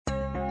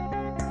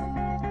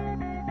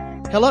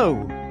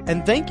Hello,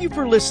 and thank you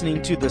for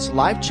listening to this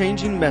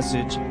life-changing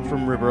message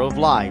from River of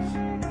Life.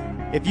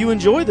 If you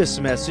enjoy this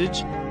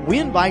message, we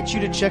invite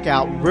you to check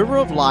out River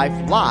of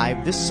Life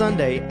live this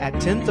Sunday at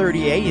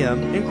 10:30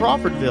 a.m. in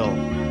Crawfordville.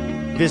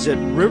 Visit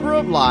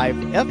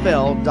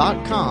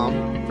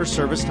riveroflifefl.com for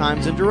service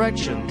times and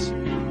directions.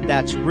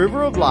 That's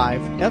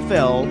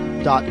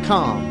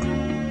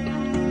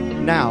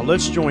riveroflifefl.com. Now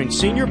let's join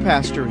Senior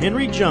Pastor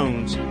Henry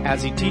Jones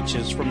as he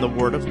teaches from the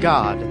Word of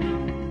God.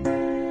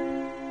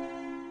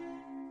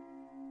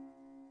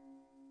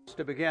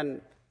 To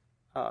begin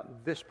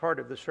this part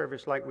of the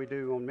service like we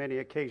do on many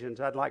occasions,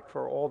 I'd like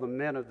for all the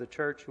men of the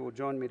church who will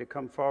join me to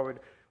come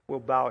forward.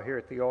 We'll bow here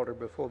at the altar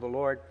before the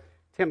Lord.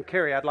 Tim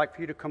Carey, I'd like for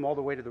you to come all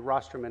the way to the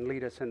rostrum and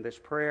lead us in this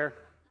prayer.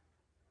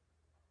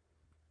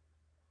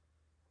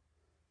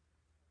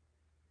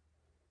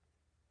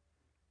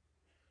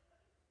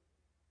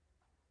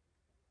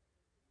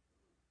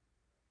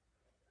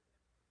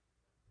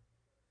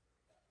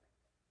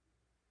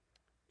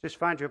 Just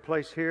find your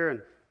place here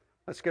and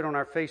let's get on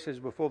our faces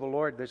before the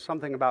Lord. There's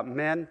something about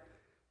men.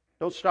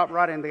 Don't stop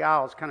right in the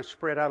aisles. Kind of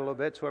spread out a little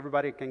bit so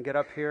everybody can get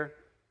up here.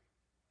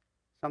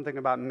 Something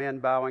about men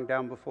bowing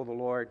down before the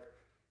Lord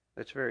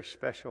that's very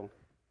special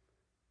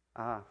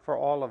for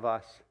all of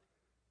us.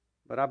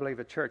 But I believe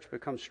a church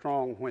becomes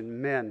strong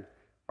when men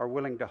are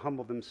willing to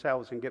humble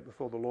themselves and get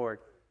before the Lord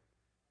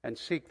and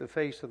seek the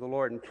face of the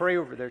Lord and pray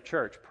over their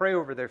church, pray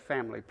over their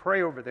family,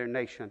 pray over their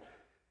nation,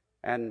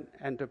 and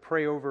to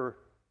pray over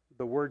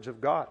the words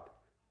of God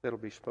that'll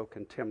be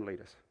spoken. Tim,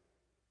 lead us.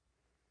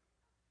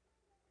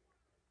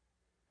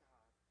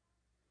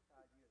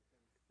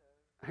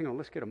 Hang on,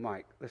 let's get a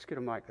mic. Let's get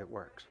a mic that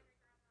works.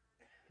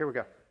 Here we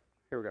go.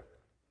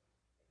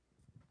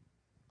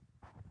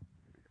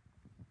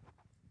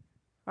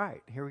 All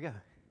right, here we go.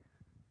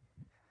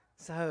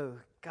 So,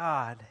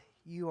 God,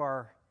 you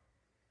are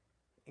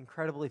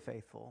incredibly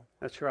faithful.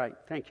 That's right.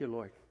 Thank you,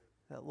 Lord.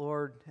 That,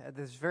 Lord, at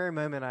this very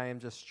moment, I am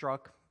just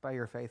struck by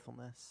your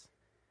faithfulness,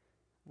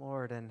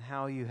 Lord, and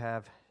how you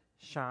have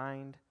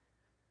shined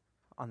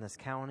on this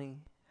county,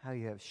 how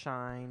you have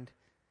shined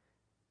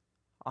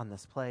on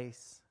this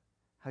place,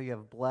 how you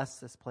have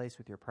blessed this place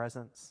with your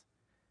presence.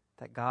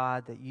 That,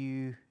 God, that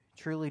you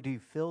truly do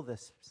fill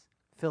this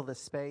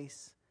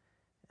space.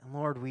 And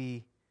Lord,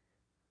 we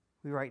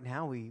right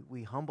now,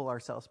 we humble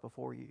ourselves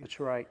before you. That's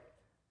right.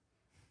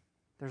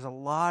 There's a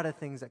lot of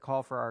things that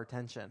call for our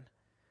attention.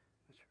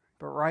 That's right.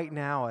 But right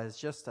now,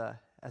 as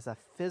a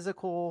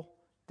physical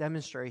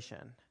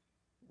demonstration,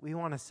 we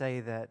want to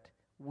say that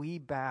we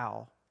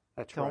bow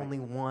to only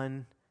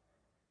one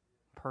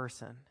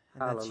person,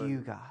 and Hallelujah. That's you,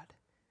 God.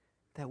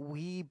 That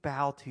we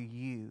bow to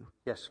you.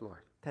 Yes,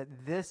 Lord. That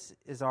this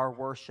is our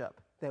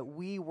worship, that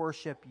we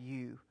worship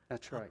you.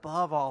 That's right.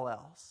 Above all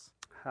else.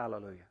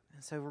 Hallelujah.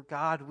 And so,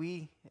 God,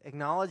 we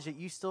acknowledge that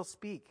you still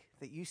speak,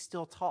 that you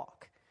still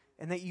talk,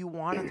 and that you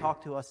want to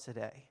talk to us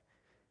today.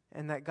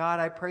 And that,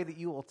 God, I pray that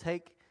you will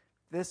take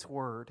this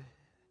word,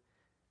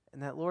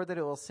 and that, Lord, that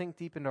it will sink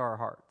deep into our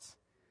hearts.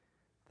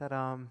 That,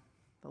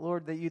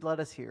 Lord, that you'd let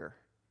us hear.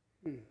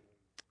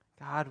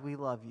 God, we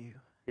love you.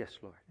 Yes,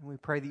 Lord. And we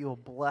pray that you will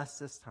bless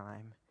this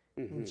time.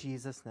 In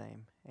Jesus'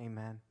 name,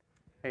 amen.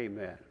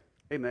 Amen.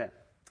 Amen.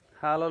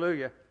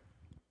 Hallelujah.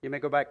 You may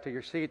go back to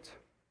your seats.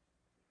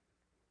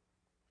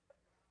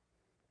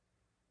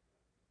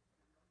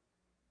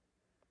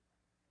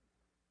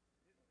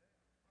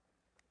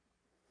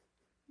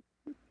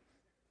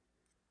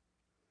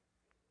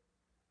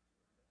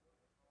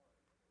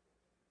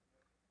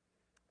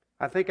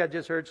 I think I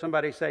just heard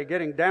somebody say,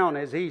 getting down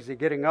is easy,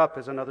 getting up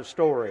is another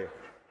story.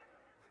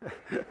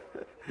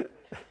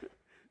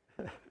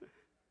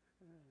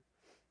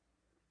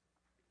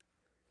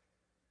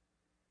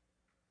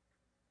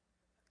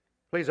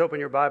 Please open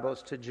your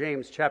Bibles to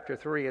James chapter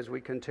 3 as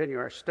we continue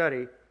our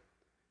study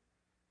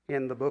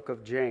in the book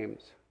of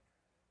James.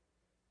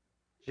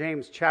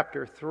 James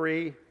chapter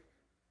 3,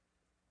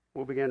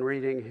 we'll begin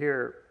reading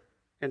here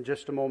in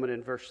just a moment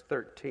in verse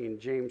 13.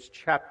 James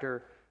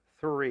chapter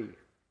 3.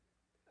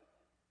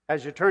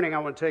 As you're turning, I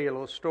want to tell you a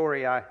little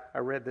story I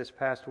read this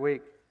past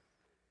week.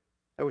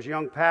 There was a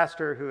young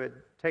pastor who had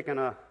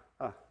taken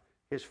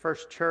his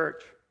first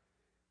church,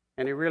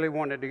 and he really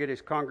wanted to get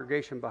his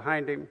congregation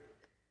behind him.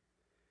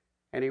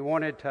 And he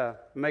wanted to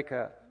make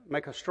a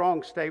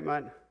strong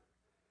statement.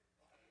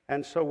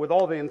 And so with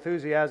all the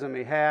enthusiasm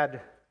he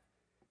had,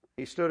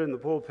 he stood in the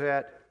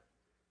pulpit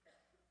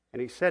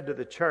and he said to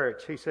the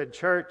church,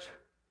 "Church,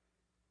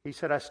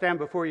 I stand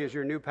before you as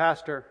your new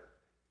pastor,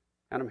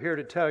 and I'm here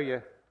to tell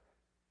you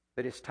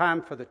that it's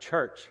time for the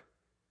church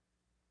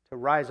to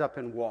rise up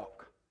and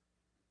walk."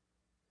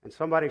 And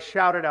somebody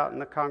shouted out in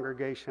the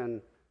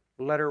congregation,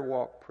 "Let her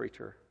walk,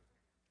 preacher.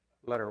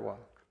 Let her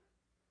walk."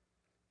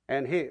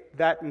 And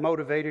that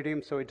motivated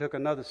him, so he took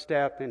another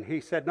step, and he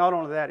said, not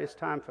only that, it's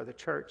time for the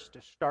church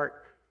to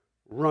start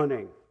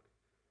running.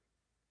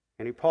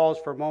 And he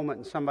paused for a moment,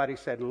 and somebody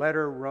said, "Let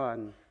her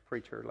run,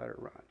 preacher, let her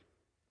run."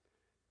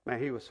 Man,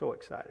 he was so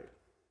excited.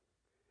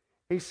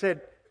 He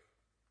said,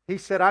 He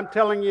said, I'm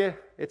telling you,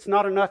 it's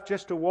not enough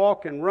just to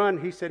walk and run.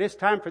 He said, it's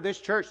time for this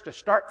church to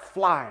start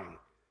flying.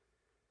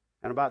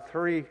 And about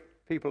 3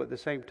 people at the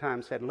same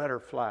time said, let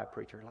her fly,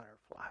 preacher, let her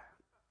fly.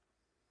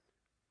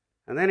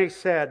 And then he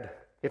said,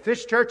 if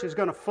this church is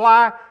going to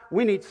fly,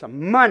 we need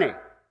some money.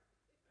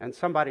 And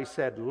somebody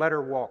said, let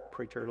her walk,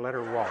 preacher, let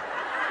her walk.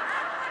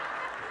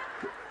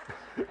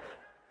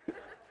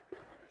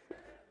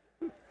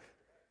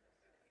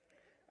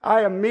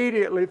 I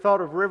immediately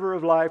thought of River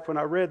of Life when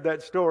I read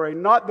that story,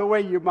 not the way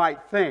you might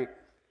think.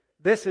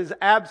 This is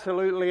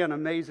absolutely an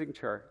amazing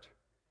church.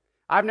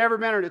 I've never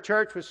been in a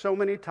church with so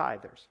many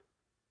tithers.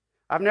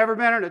 I've never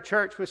been in a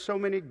church with so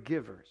many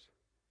givers.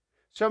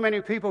 So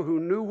many people who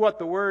knew what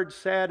the Word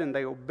said and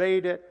they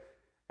obeyed it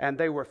and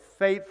they were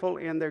faithful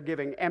in their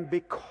giving. And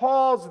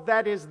because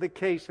that is the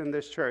case in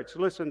this church,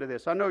 listen to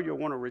this. I know you'll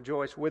want to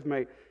rejoice with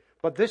me,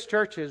 but this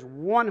church is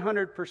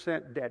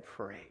 100%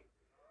 debt-free.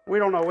 We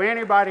don't owe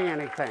anybody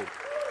anything.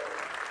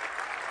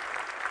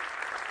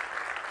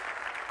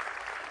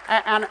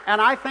 And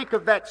I think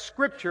of that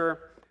scripture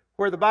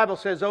where the Bible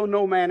says, owe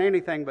no man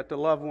anything but to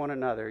love one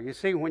another. You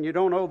see, when you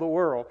don't owe the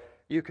world,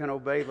 you can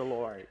obey the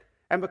Lord.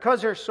 And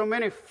because there's so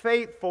many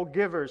faithful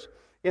givers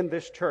in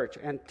this church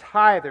and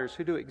tithers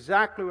who do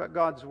exactly what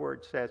God's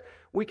Word says,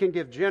 we can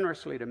give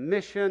generously to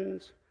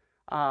missions.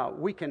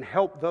 We can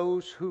help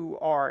those who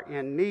are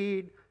in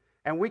need.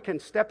 And we can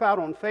step out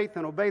on faith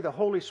and obey the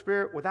Holy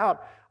Spirit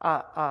without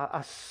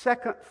a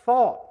second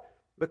thought.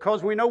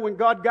 Because we know when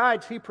God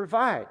guides, He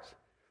provides.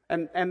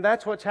 And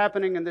that's what's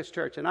happening in this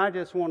church. And I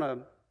just want to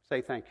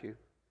say thank you.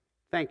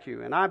 Thank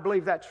you. And I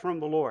believe that's from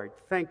the Lord.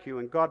 Thank you,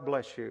 and God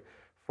bless you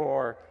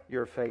for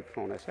your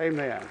faithfulness.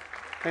 Amen.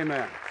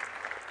 Amen.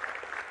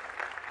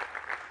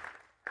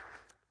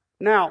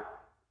 Now,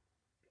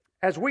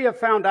 as we have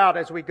found out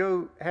as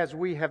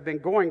we have been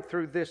going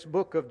through this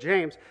book of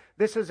James,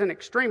 this is an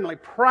extremely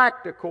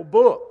practical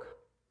book.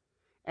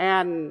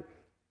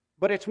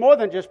 But it's more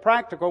than just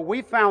practical.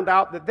 We found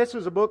out that this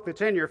is a book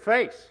that's in your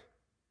face.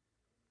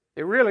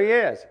 It really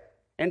is.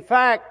 In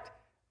fact,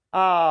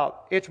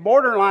 it's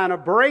borderline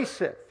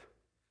abrasive.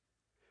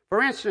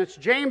 For instance,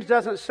 James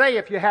doesn't say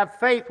if you have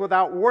faith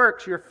without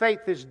works, your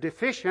faith is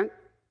deficient.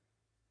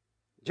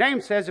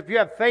 James says if you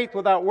have faith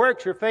without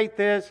works, your faith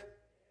is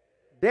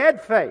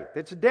dead faith.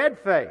 It's dead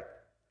faith.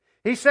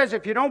 He says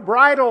if you don't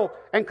bridle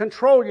and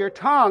control your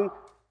tongue,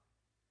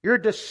 you're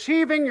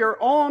deceiving your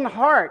own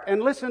heart.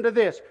 And listen to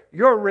this,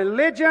 your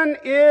religion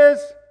is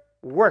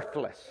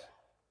worthless.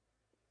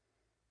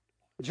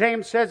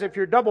 James says if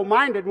you're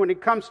double-minded when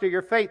it comes to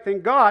your faith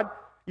in God,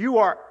 you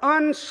are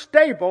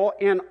unstable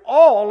in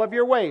all of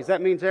your ways.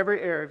 That means every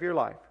area of your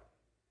life.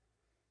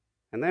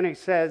 And then he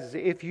says,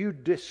 if you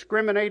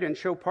discriminate and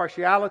show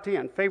partiality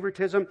and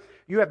favoritism,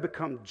 you have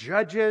become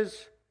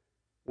judges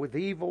with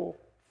evil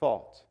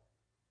thoughts.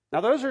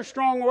 Now those are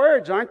strong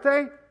words, aren't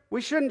they?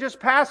 We shouldn't just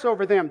pass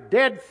over them.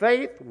 Dead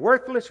faith,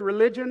 worthless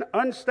religion,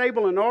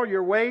 unstable in all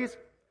your ways,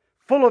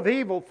 full of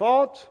evil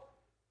thoughts.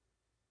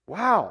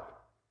 Wow.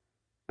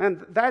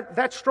 And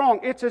that's strong.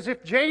 It's as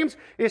if James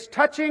is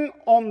touching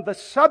on the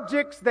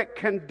subjects that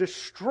can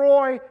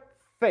destroy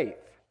faith,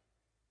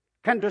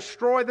 can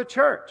destroy the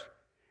church.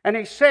 And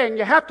he's saying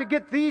you have to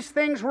get these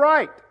things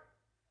right.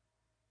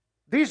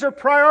 These are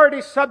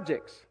priority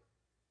subjects.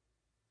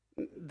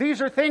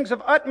 These are things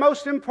of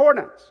utmost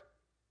importance.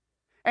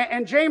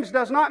 And James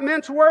does not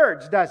mince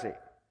words, does he?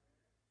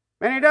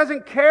 And he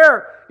doesn't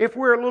care if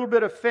we're a little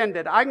bit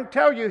offended. I can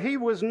tell you he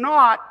was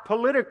not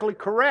politically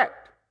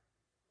correct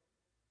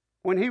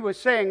when he was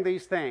saying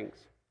these things.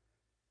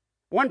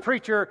 One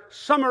preacher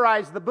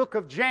summarized the book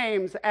of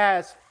James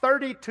as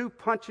 32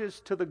 punches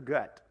to the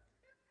gut.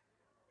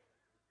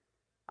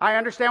 I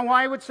understand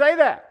why he would say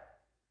that.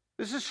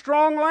 This is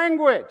strong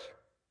language.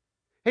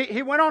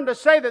 He went on to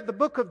say that the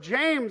book of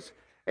James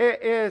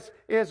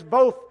is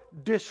both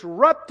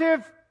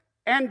disruptive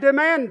and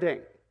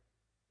demanding.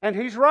 And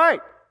he's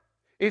right.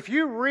 If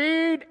you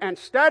read and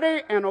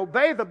study and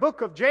obey the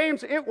book of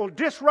James, it will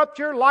disrupt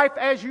your life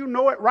as you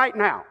know it right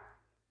now.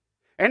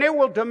 And it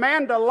will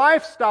demand a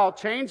lifestyle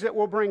change that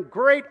will bring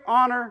great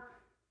honor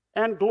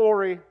and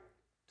glory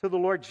to the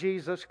Lord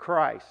Jesus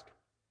Christ.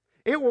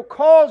 It will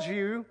cause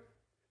you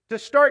to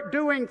start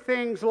doing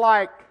things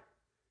like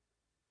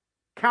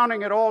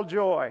counting it all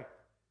joy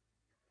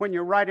when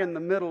you're right in the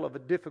middle of a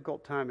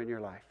difficult time in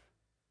your life.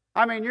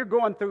 I mean, you're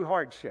going through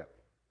hardship.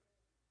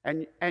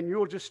 And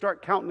you'll just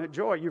start counting it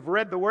joy. You've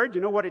read the Word.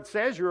 You know what it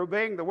says. You're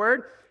obeying the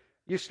Word.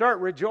 You start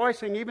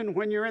rejoicing even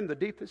when you're in the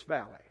deepest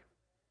valley.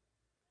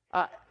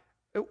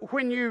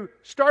 When you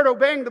start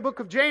obeying the book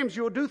of James,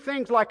 you'll do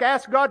things like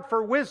ask God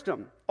for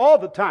wisdom all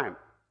the time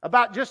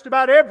about just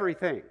about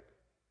everything.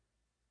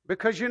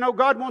 Because you know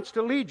God wants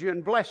to lead you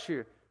and bless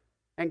you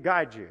and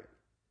guide you.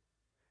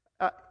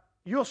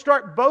 You'll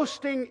start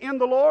boasting in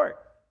the Lord.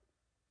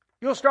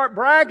 You'll start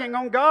bragging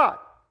on God.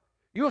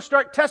 You'll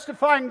start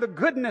testifying the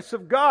goodness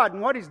of God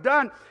and what He's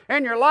done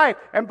in your life.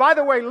 And by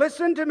the way,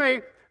 listen to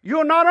me.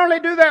 You'll not only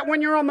do that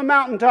when you're on the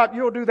mountaintop,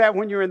 you'll do that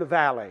when you're in the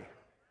valley.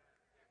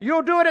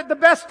 You'll do it at the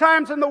best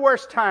times and the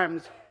worst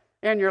times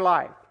in your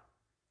life.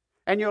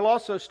 And you'll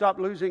also stop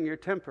losing your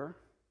temper,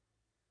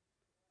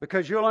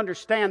 because you'll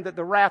understand that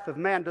the wrath of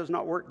man does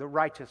not work the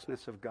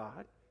righteousness of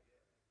God.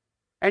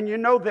 And you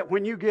know that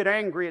when you get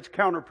angry, it's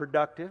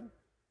counterproductive.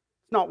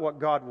 It's not what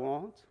God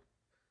wants.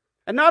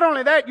 And not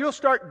only that, you'll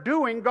start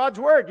doing God's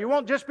Word. You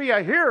won't just be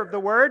a hearer of the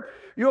Word.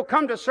 You'll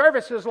come to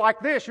services like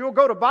this. You'll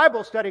go to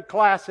Bible study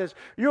classes.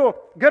 You'll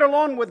get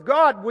along with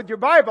God with your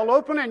Bible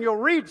open, and you'll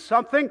read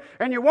something.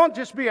 And you won't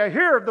just be a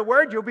hearer of the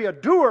Word. You'll be a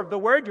doer of the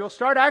Word. You'll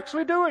start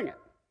actually doing it.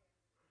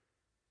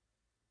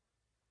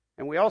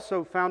 And we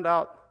also found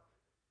out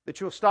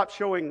that you'll stop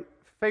showing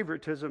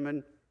favoritism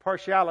and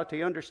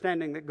partiality,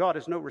 understanding that God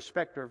is no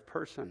respecter of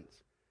persons,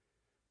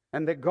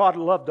 and that God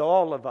loved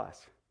all of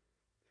us.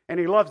 And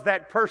He loves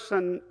that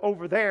person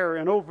over there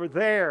and over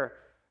there,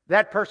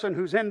 that person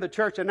who's in the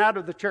church and out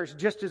of the church,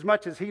 just as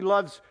much as He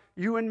loves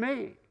you and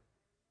me.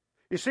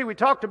 You see, we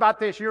talked about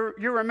this. You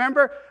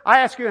remember? I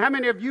asked you, how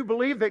many of you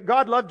believe that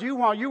God loved you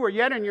while you were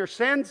yet in your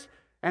sins?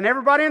 And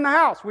everybody in the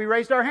house, we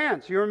raised our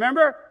hands. You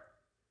remember?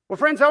 Well,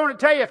 friends, I want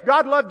to tell you, if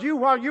God loved you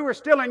while you were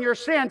still in your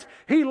sins,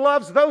 He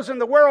loves those in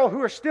the world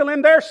who are still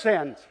in their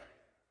sins.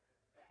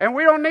 And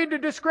we don't need to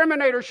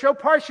discriminate or show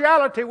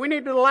partiality. We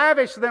need to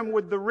lavish them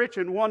with the rich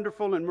and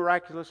wonderful and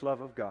miraculous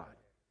love of God.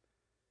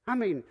 I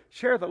mean,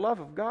 share the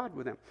love of God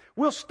with them.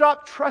 We'll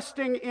stop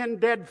trusting in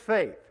dead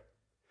faith.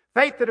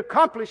 Faith that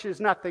accomplishes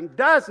nothing,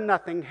 does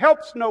nothing,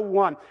 helps no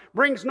one,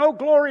 brings no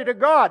glory to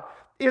God,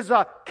 is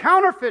a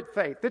counterfeit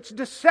faith. It's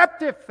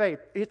deceptive faith.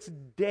 It's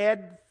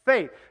dead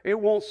faith. It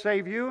won't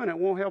save you and it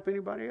won't help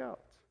anybody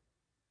else.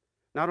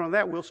 Not only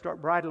that, we'll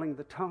start bridling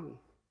the tongue,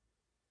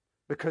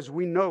 because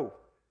we know,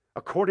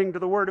 according to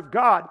the Word of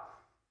God,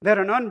 that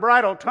an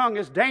unbridled tongue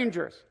is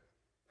dangerous.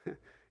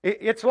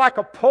 It's like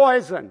a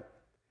poison.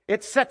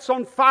 It sets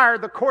on fire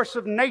the course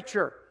of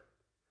nature.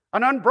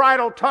 An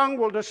unbridled tongue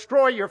will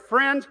destroy your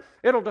friends.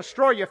 It'll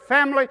destroy your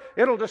family.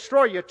 It'll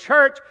destroy your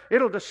church.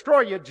 It'll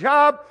destroy your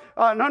job.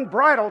 An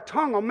unbridled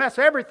tongue will mess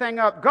everything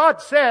up.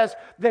 God says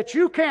that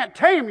you can't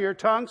tame your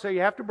tongue, so you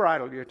have to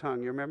bridle your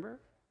tongue. You remember?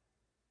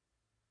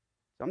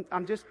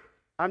 I'm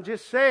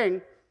just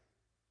saying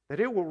that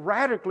it will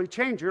radically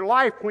change your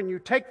life when you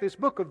take this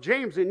book of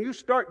James and you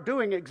start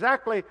doing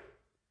exactly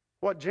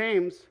what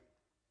James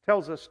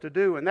tells us to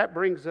do. And that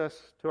brings us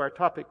to our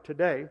topic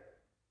today.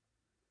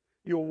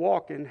 You'll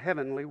walk in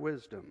heavenly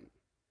wisdom.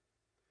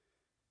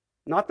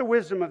 Not the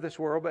wisdom of this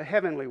world, but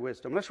heavenly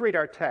wisdom. Let's read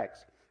our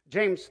text.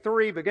 James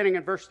 3, beginning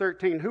in verse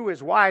 13. Who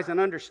is wise and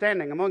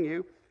understanding among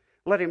you?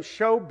 Let him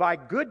show by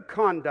good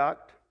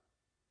conduct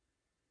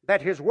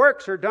that his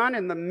works are done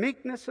in the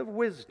meekness of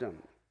wisdom.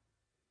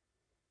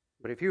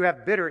 But if you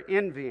have bitter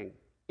envy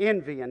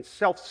and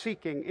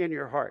self-seeking in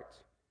your hearts,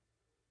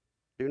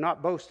 do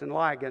not boast and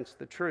lie against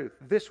the truth.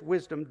 This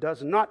wisdom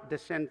does not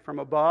descend from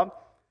above,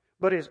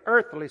 but is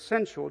earthly,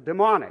 sensual,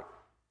 demonic.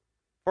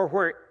 For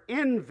where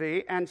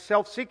envy and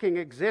self-seeking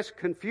exist,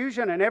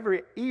 confusion and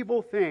every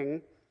evil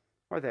thing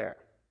are there.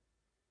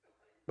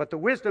 But the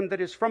wisdom that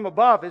is from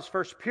above is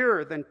first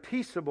pure, then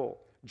peaceable,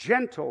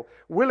 gentle,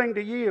 willing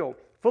to yield,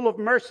 full of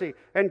mercy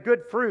and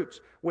good fruits,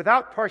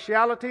 without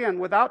partiality and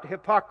without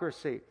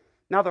hypocrisy.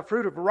 Now the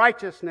fruit of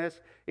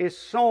righteousness is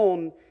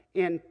sown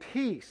in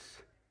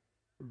peace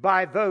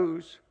by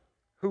those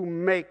who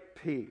make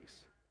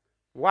peace.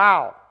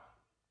 Wow.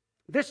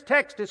 This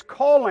text is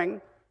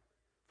calling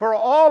for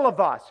all of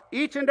us,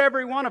 each and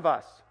every one of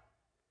us.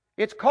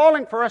 It's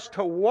calling for us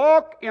to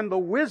walk in the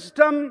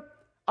wisdom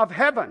of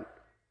heaven,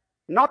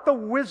 not the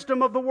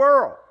wisdom of the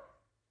world.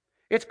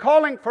 It's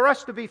calling for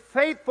us to be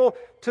faithful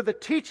to the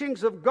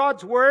teachings of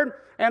God's Word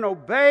and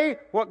obey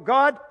what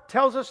God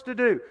tells us to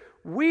do.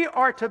 We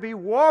are to be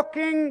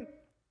walking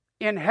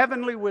in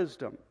heavenly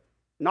wisdom.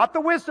 Not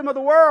the wisdom of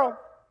the world,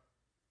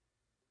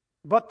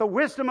 but the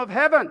wisdom of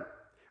heaven.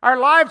 Our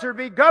lives are to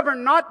be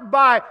governed not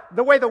by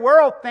the way the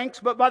world thinks,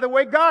 but by the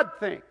way God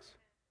thinks.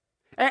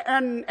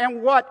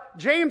 And what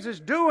James is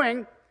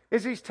doing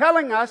is he's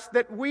telling us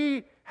that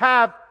we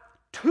have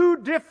two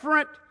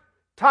different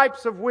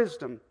types of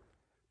wisdom.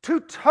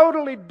 Two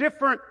totally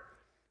different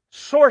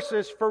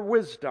sources for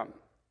wisdom.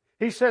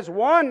 He says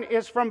one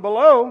is from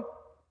below,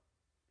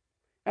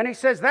 and he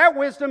says that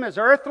wisdom is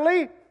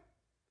earthly,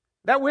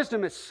 that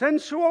wisdom is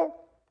sensual,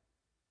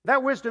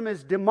 that wisdom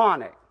is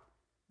demonic.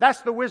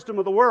 That's the wisdom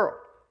of the world.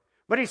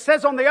 But he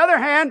says, on the other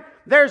hand,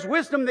 there's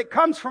wisdom that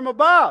comes from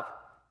above.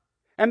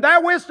 And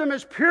that wisdom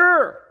is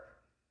pure.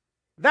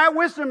 That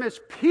wisdom is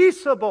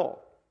peaceable.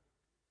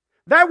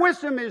 That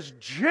wisdom is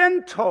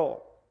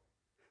gentle.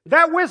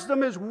 That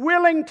wisdom is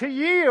willing to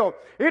yield.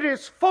 It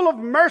is full of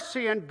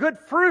mercy and good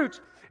fruits.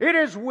 It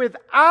is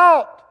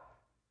without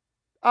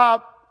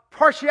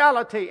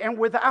partiality and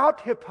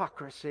without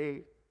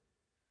hypocrisy.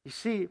 You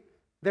see,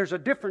 there's a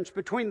difference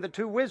between the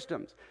two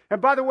wisdoms.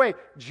 And by the way,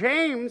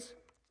 James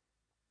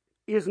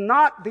is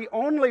not the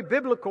only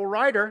biblical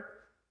writer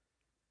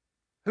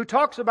who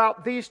talks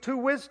about these two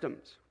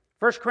wisdoms.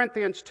 1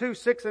 Corinthians 2,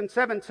 6 and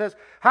 7 says,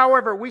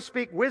 however, we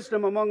speak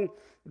wisdom among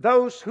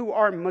those who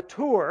are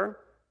mature,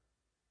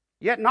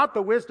 yet not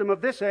the wisdom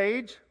of this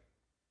age,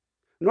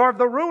 nor of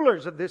the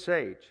rulers of this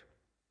age,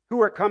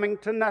 who are coming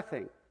to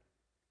nothing.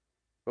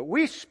 But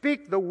we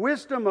speak the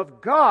wisdom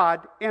of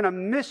God in a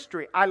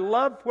mystery. I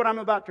love what I'm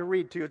about to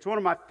read to you. It's one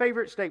of my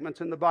favorite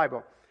statements in the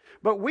Bible.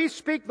 But we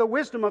speak the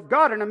wisdom of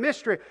God in a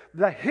mystery,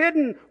 the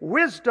hidden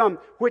wisdom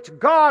which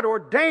God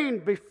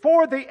ordained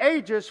before the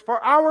ages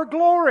for our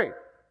glory.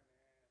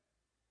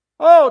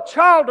 Oh,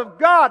 child of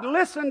God,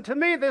 listen to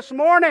me this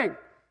morning.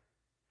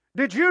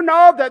 Did you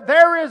know that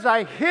there is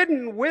a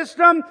hidden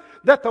wisdom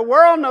that the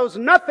world knows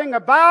nothing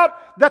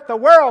about, that the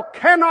world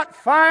cannot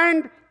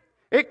find?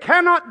 It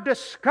cannot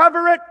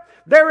discover it.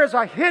 There is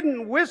a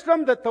hidden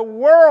wisdom that the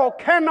world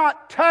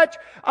cannot touch,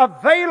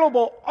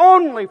 available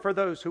only for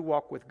those who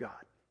walk with God.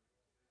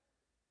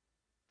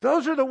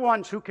 Those are the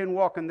ones who can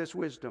walk in this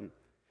wisdom.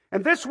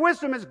 And this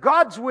wisdom is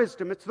God's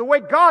wisdom. It's the way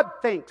God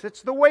thinks.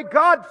 It's the way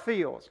God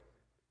feels.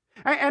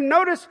 And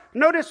notice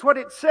what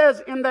it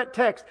says in that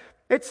text.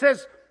 It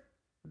says,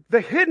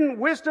 the hidden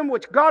wisdom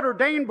which God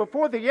ordained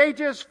before the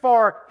ages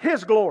for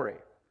His glory.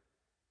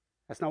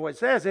 That's not what it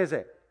says, is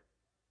it?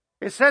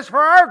 It says for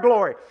our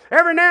glory.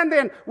 Every now and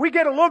then we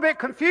get a little bit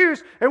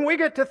confused and we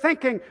get to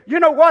thinking, you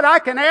know what, I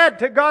can add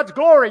to God's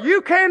glory.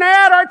 You can't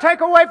add or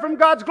take away from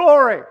God's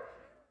glory.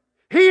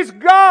 He's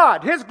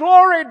God. His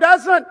glory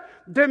doesn't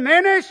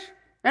diminish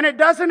and it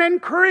doesn't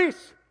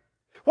increase.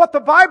 What the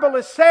Bible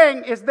is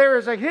saying is there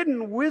is a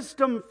hidden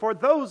wisdom for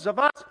those of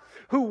us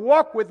who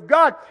walk with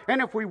God. And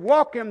if we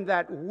walk in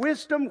that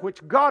wisdom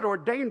which God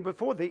ordained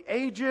before the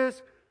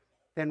ages,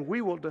 then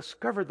we will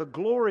discover the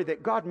glory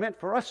that God meant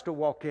for us to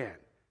walk in.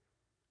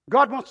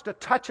 God wants to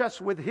touch us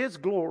with His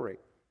glory.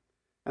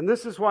 And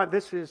this is why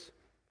this is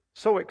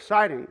so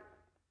exciting.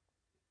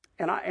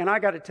 And I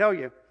got to tell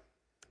you,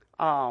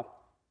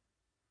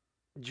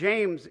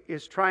 James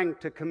is trying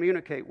to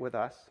communicate with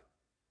us.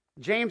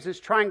 James is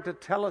trying to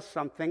tell us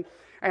something.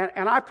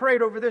 And I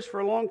prayed over this for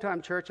a long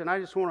time, church, and I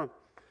just want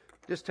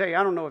to tell you,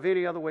 I don't know of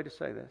any other way to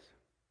say this.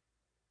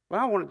 But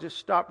I want to just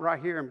stop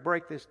right here and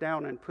break this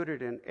down and put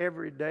it in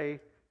everyday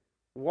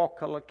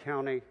Wakulla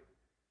County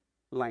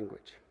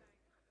language.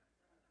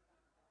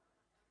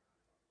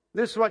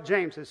 This is what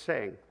James is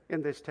saying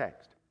in this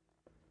text.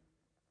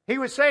 He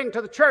was saying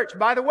to the church,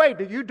 by the way,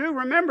 you do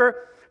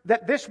remember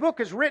that this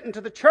book is written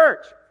to the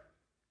church.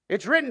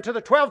 It's written to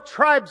the 12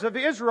 tribes of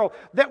Israel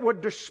that were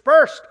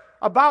dispersed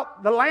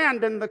about the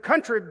land and the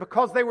country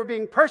because they were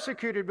being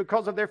persecuted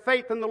because of their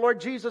faith in the Lord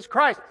Jesus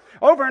Christ.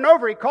 Over and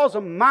over he calls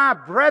them my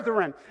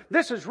brethren.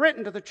 This is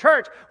written to the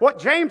church. What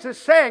James is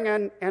saying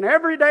in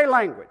everyday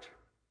language.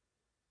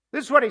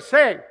 This is what he's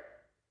saying.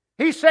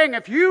 He's saying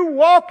if you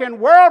walk in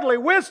worldly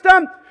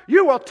wisdom,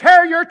 you will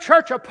tear your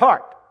church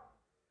apart.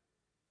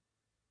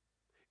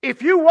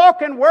 If you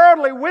walk in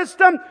worldly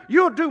wisdom,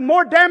 you'll do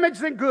more damage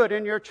than good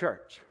in your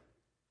church.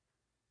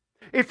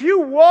 If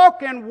you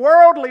walk in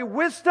worldly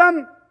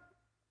wisdom,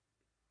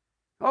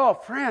 oh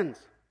friends,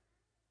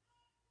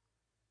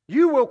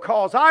 you will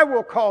cause, I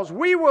will cause,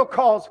 we will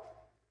cause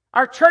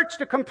our church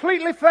to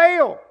completely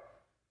fail,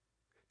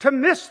 to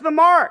miss the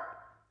mark,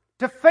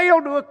 to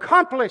fail to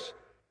accomplish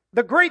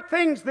the great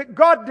things that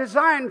God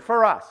designed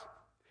for us.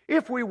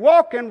 If we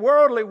walk in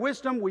worldly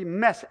wisdom, we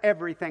mess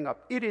everything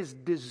up. It is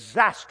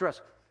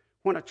disastrous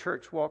when a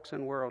church walks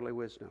in worldly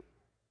wisdom.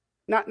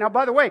 Now,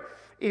 by the way,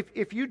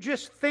 if you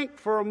just think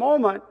for a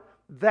moment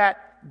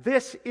that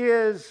this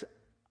is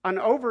an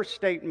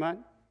overstatement,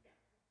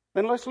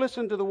 then let's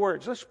listen to the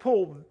words. Let's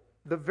pull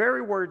the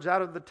very words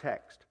out of the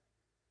text.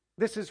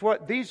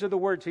 These are the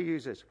words he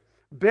uses.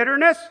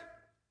 Bitterness,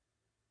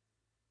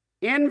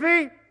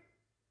 envy,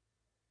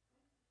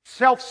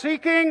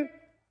 self-seeking,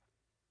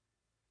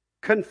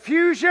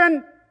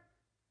 confusion,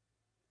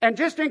 and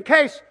just in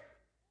case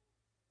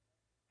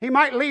he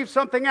might leave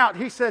something out,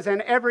 he says,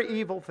 and every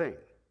evil thing.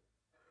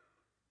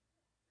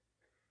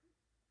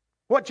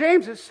 What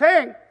James is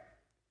saying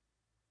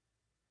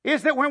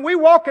is that when we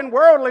walk in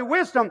worldly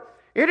wisdom,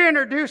 it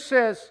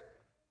introduces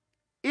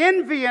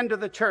envy into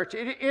the church.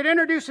 It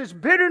introduces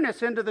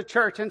bitterness into the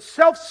church and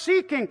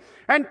self-seeking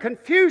and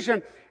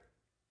confusion.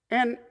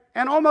 And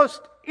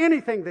almost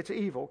anything that's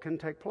evil can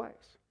take place.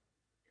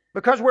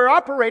 Because we're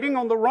operating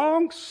on the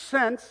wrong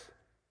sense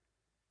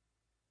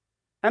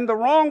and the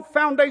wrong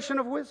foundation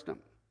of wisdom.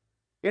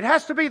 It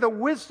has to be the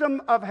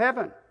wisdom of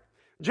heaven.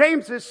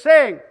 James is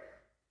saying,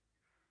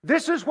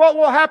 this is what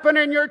will happen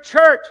in your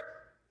church.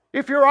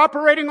 If you're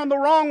operating on the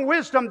wrong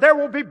wisdom, there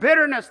will be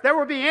bitterness, there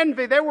will be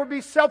envy, there will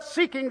be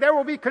self-seeking, there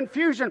will be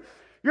confusion.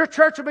 Your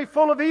church will be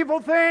full of evil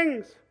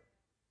things.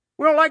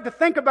 We don't like to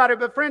think about it,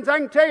 but friends, I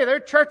can tell you there are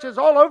churches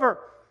all over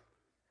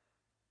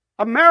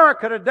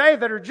America today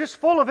that are just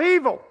full of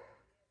evil.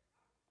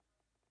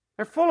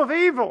 They're full of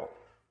evil.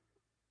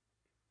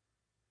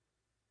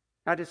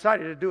 I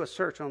decided to do a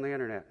search on the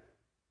internet.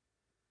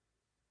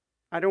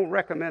 I don't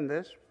recommend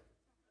this,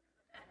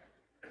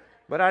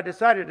 but I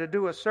decided to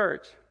do a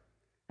search,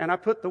 and I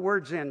put the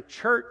words in,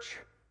 church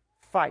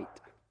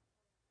fight.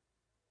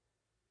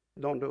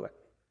 Don't do it.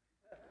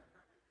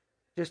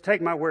 Just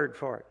take my word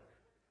for it.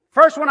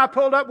 First one I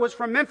pulled up was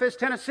from Memphis,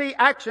 Tennessee,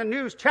 Action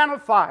News, Channel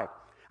 5.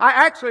 I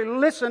actually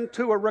listened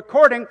to a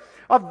recording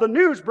of the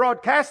news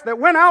broadcast that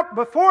went out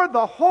before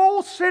the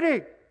whole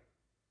city.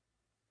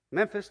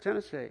 Memphis,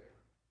 Tennessee.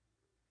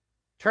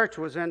 Church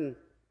was in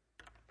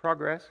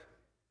progress.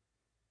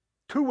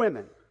 2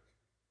 women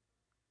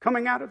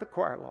coming out of the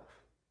choir loft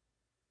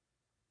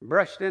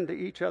brushed into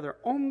each other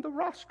on the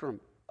rostrum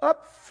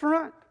up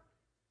front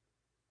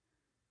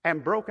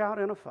and broke out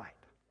in a fight.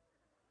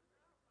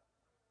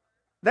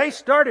 They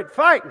started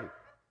fighting.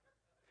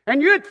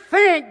 And you'd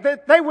think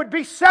that they would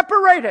be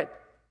separated.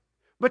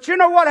 But you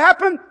know what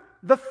happened?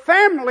 The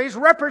families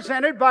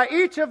represented by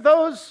each of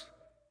those,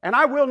 and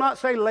I will not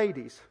say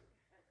ladies,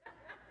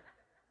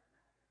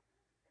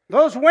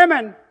 those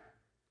women,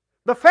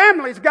 the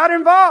families got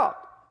involved.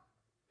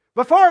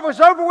 Before it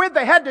was over with,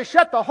 they had to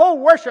shut the whole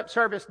worship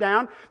service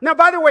down. Now,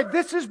 by the way,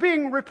 this is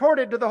being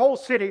reported to the whole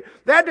city.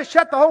 They had to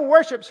shut the whole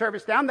worship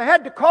service down. They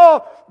had to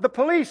call the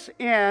police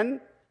in.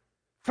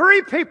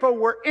 3 people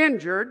were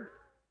injured.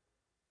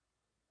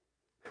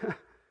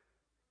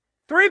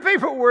 3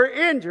 people were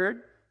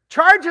injured.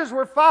 Charges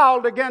were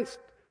filed against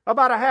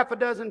about a half a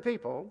dozen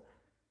people.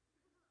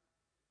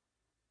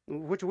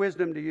 Which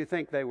wisdom do you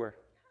think they were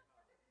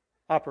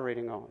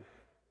operating on?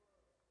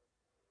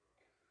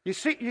 You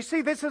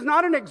see, this is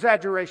not an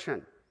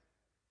exaggeration.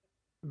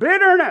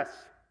 Bitterness,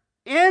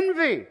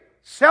 envy,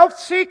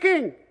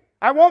 self-seeking.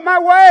 I want my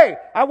way.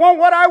 I want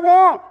what I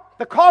want.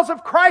 The cause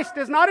of Christ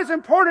is not as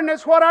important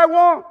as what I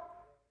want.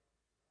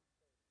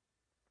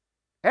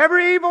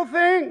 Every evil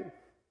thing.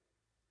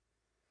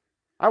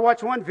 I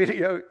watched one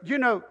video. You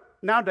know,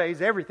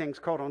 nowadays everything's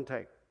caught on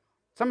tape.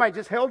 Somebody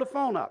just held a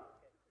phone up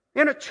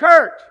in a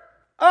church,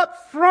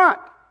 up front.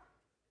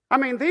 I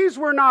mean, these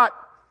were not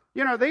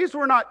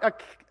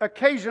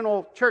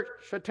occasional church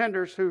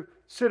attenders who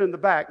sit in the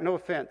back. No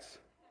offense.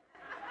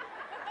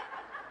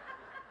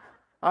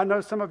 I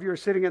know some of you are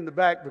sitting in the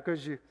back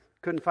because you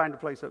couldn't find a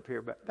place up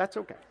here, but that's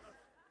okay.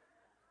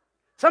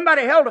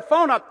 Somebody held a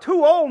phone up.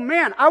 2 old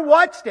men. I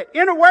watched it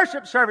in a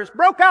worship service.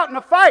 Broke out in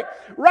a fight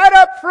right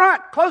up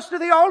front, close to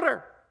the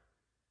altar.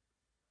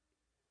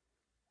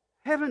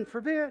 Heaven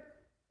forbid.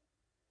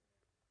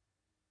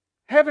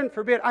 Heaven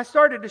forbid. I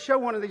started to show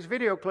one of these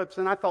video clips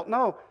and I thought,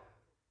 no,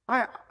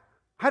 I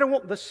don't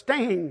want the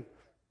stain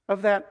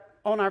of that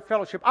on our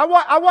fellowship. I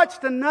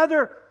watched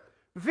another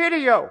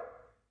video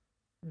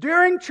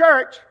during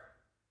church,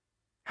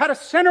 had a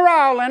center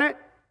aisle in it,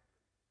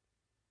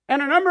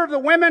 and a number of the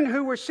women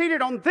who were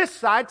seated on this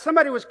side,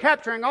 somebody was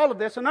capturing all of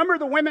this, a number of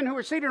the women who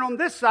were seated on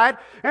this side,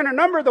 and a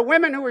number of the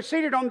women who were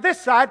seated on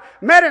this side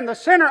met in the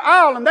center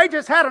aisle, and they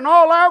just had an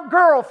all-out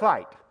girl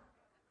fight.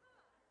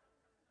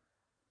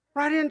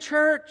 Right in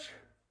church.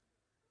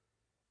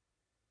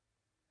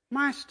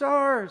 My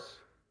stars.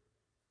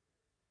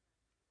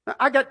 Now,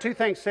 I got 2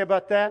 things to say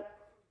about that.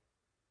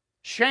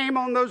 Shame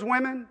on those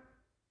women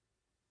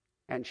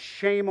and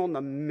shame on the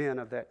men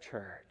of that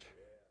church.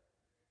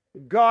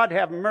 God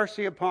have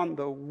mercy upon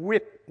the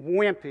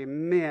wimpy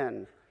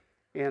men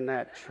in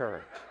that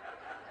church.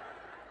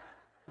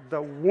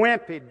 The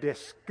wimpy,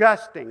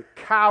 disgusting,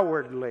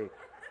 cowardly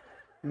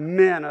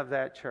men of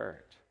that church.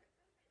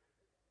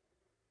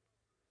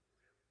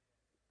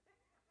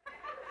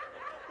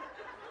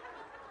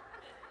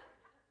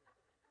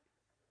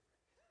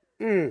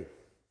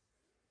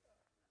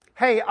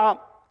 Hey,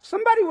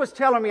 somebody was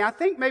telling me, I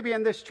think maybe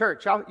in this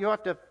church, you'll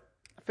have to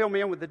fill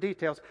me in with the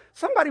details.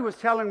 Somebody was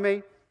telling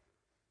me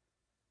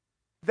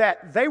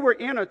that they were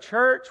in a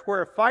church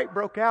where a fight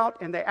broke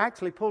out and they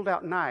actually pulled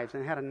out knives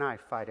and had a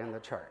knife fight in the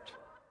church.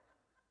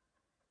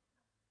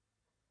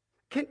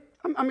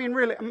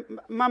 Really,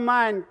 my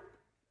mind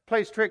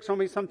plays tricks on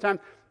me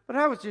sometimes, but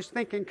I was just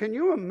thinking, can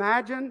you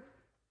imagine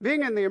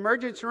being in the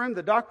emergency room,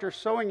 the doctor's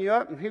sewing you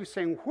up, and he was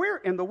saying, where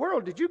in the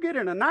world did you get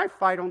in a knife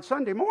fight on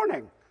Sunday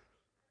morning?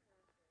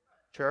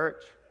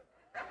 Church.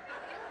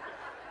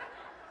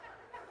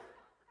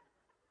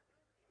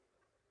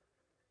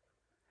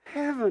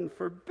 Heaven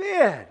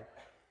forbid.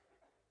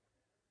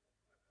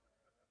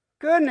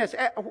 Goodness,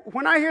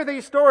 when I hear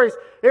these stories,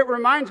 it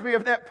reminds me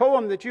of that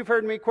poem that you've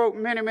heard me quote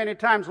many, many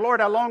times.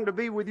 Lord, I long to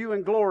be with you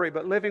in glory,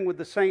 but living with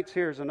the saints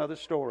here is another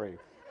story.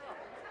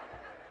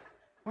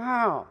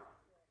 Wow.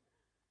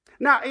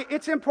 Now,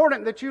 it's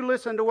important that you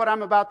listen to what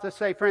I'm about to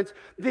say, friends.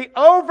 The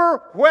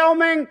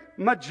overwhelming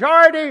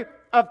majority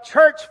of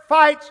church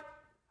fights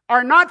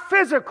are not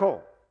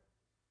physical,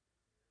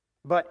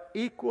 but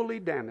equally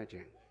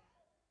damaging.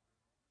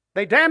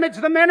 They damage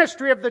the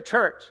ministry of the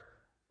church.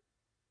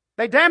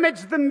 They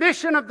damage the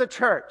mission of the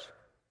church.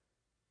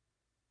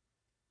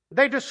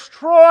 They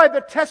destroy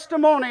the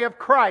testimony of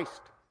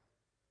Christ.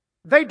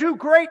 They do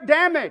great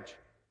damage.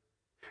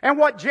 And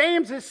what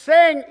James is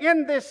saying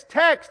in this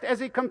text as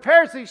he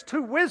compares these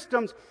 2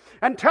 wisdoms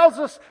and tells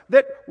us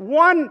that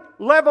one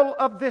level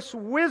of this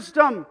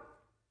wisdom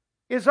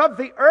is of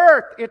the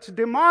earth, it's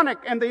demonic,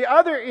 and the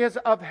other is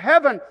of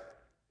heaven.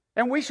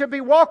 And we should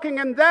be walking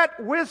in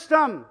that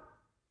wisdom.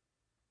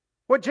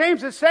 What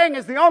James is saying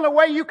is the only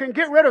way you can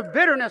get rid of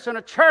bitterness in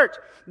a church,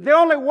 the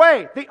only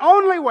way,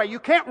 you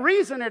can't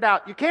reason it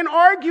out, you can't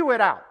argue it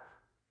out.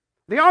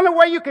 The only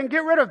way you can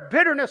get rid of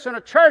bitterness in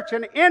a church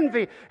and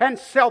envy and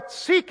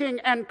self-seeking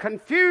and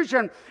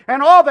confusion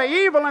and all the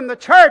evil in the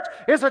church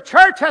is a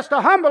church has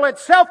to humble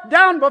itself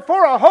down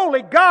before a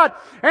holy God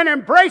and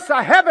embrace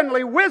a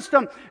heavenly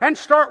wisdom and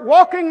start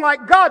walking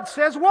like God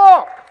says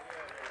walk.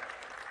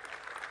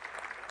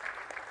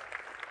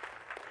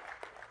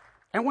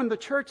 And when the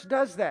church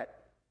does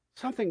that,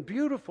 something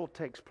beautiful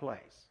takes place.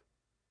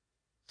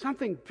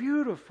 Something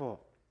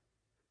beautiful.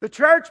 The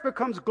church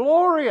becomes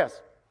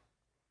glorious.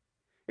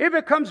 It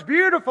becomes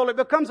beautiful. It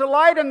becomes a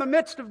light in the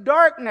midst of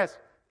darkness.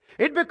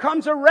 It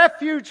becomes a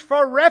refuge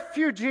for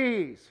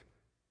refugees.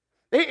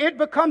 It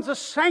becomes a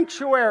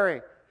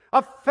sanctuary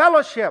of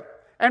fellowship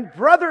and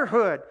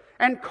brotherhood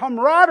and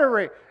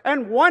camaraderie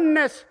and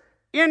oneness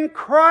in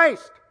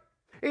Christ.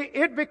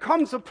 It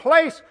becomes a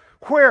place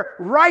where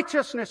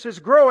righteousness is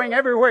growing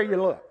everywhere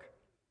you look.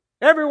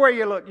 Everywhere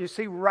you look, you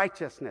see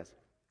righteousness.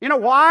 You know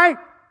why?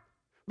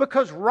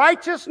 Because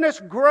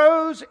righteousness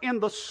grows in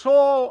the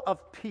soil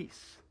of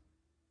peace.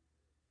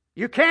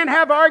 You can't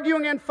have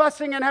arguing and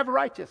fussing and have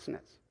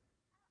righteousness.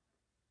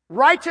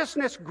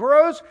 Righteousness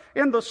grows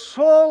in the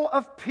soul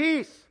of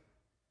peace.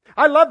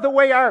 I love the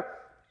way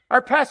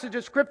our passage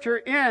of Scripture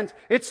ends.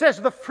 It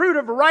says, the fruit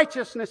of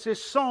righteousness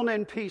is sown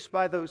in peace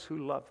by those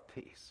who love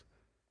peace.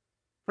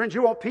 Friends,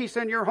 you want peace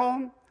in your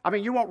home?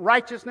 You want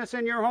righteousness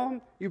in your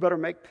home? You better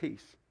make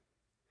peace.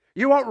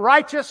 You want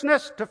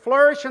righteousness to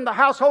flourish in the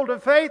household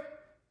of faith?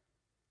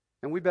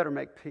 And we better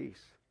make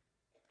peace.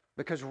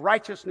 Because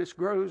righteousness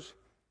grows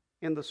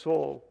in the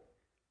soul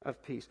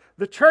of peace.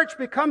 The church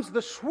becomes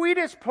the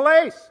sweetest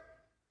place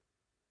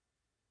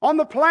on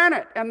the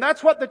planet, and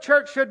that's what the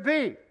church should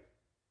be.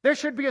 There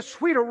should be a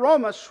sweet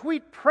aroma,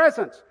 sweet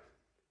presence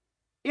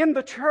in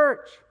the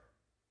church.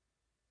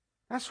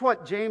 That's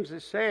what James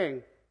is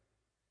saying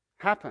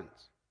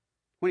happens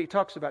when he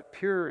talks about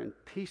pure and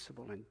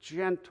peaceable and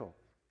gentle.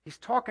 He's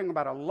talking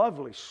about a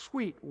lovely,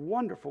 sweet,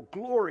 wonderful,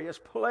 glorious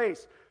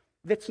place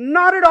that's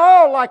not at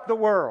all like the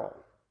world.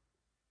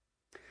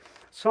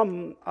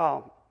 Some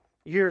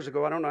years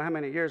ago, I don't know how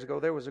many years ago,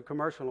 there was a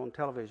commercial on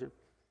television.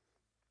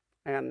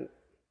 And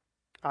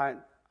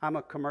I'm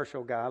a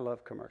commercial guy. I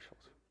love commercials.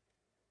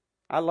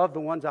 I love the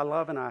ones I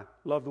love and I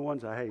love the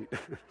ones I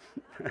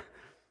hate.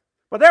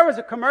 But there was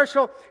a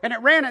commercial and it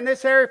ran in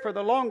this area for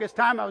the longest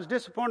time. I was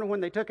disappointed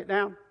when they took it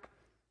down.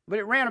 But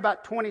it ran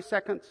about 20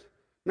 seconds,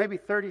 maybe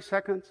 30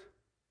 seconds.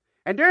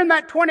 And during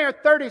that 20 or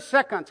 30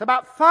 seconds,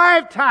 about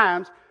 5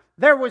 times,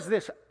 there was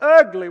this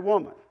ugly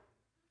woman.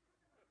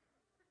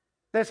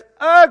 This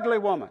ugly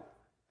woman.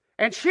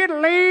 And she'd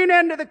lean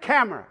into the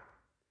camera.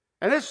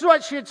 And this is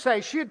what she'd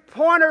say. She'd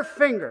point her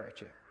finger at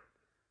you.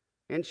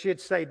 And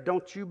she'd say,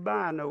 don't you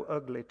buy no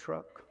ugly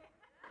truck.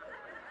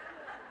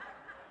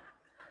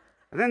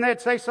 And then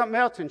they'd say something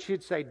else and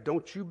she'd say,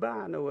 don't you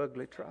buy no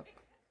ugly truck.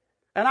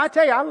 And I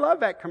tell you, I love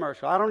that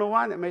commercial. I don't know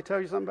why. That may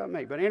tell you something about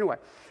me. But anyway,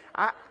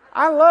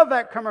 I love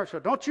that commercial.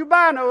 Don't you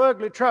buy no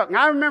ugly truck. And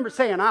I remember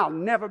saying, I'll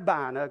never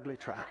buy an ugly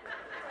truck.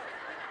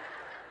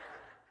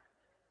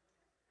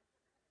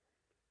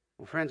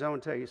 Well, friends, I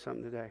want to tell you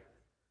something today.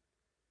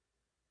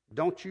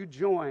 Don't you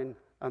join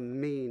a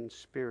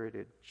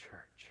mean-spirited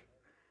church.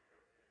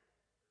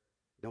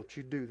 Don't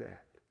you do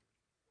that.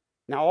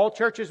 Now, all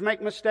churches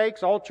make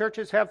mistakes. All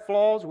churches have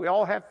flaws. We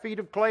all have feet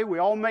of clay. We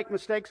all make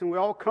mistakes and we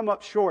all come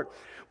up short.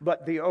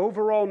 But the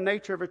overall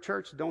nature of a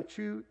church, don't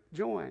you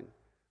join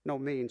no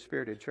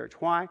mean-spirited church.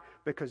 Why?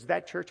 Because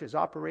that church is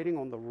operating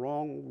on the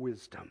wrong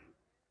wisdom.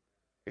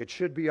 It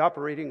should be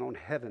operating on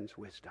heaven's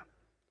wisdom.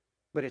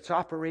 But it's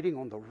operating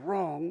on the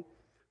wrong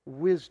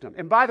wisdom.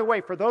 And by the way,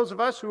 for those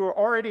of us who are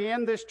already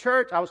in this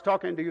church, I was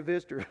talking to you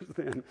visitors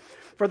then.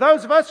 For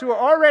those of us who are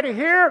already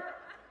here,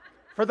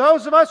 for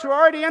those of us who are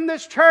already in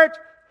this church,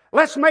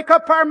 let's make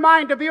up our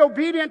mind to be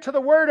obedient to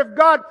the Word of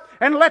God,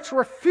 and let's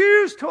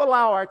refuse to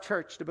allow our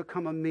church to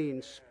become a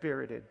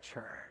mean-spirited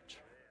church.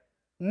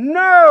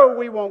 No,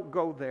 we won't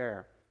go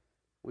there.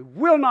 We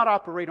will not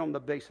operate on the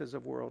basis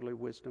of worldly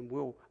wisdom.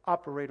 We'll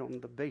operate on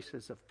the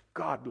basis of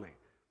godly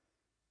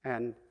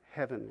and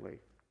heavenly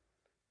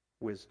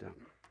wisdom.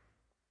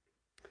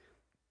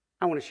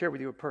 I want to share with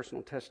you a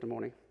personal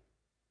testimony.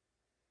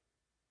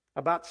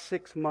 About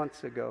 6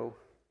 months ago,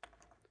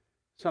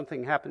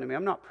 something happened to me.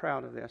 I'm not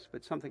proud of this,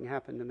 but something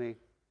happened to me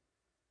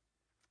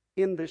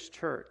in this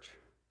church,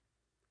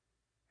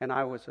 and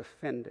I was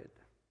offended.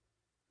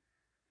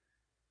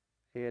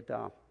 It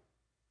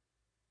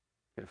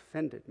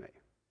offended me.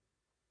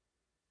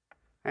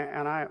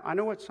 And I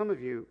know what some of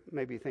you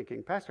may be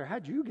thinking, Pastor,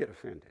 how'd you get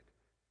offended?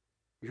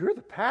 You're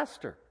the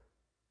pastor.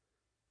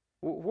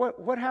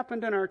 What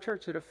happened in our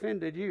church that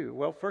offended you?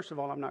 Well, first of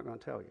all, I'm not going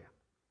to tell you.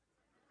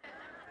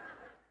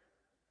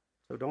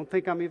 So don't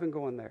think I'm even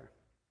going there.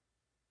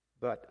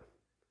 But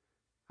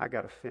I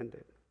got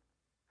offended.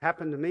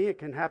 Happened to me, it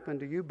can happen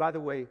to you. By the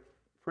way,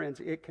 friends,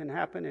 it can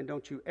happen, and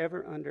don't you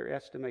ever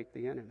underestimate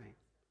the enemy.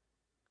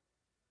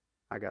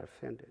 I got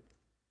offended.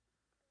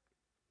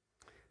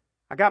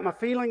 I got my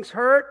feelings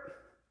hurt.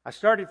 I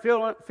started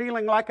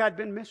feeling like I'd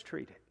been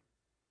mistreated.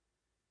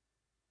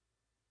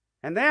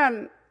 And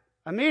then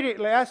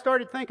immediately I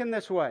started thinking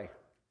this way.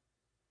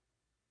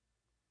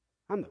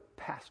 I'm the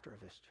pastor of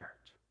this church.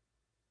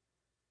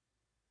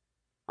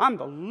 I'm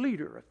the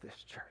leader of this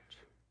church.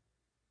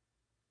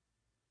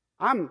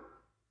 I'm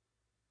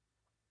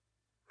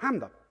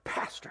the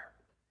pastor.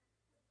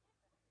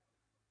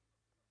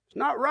 It's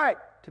not right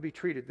to be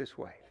treated this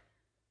way.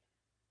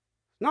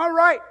 It's not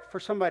right for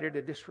somebody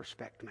to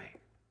disrespect me.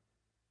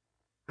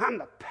 I'm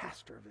the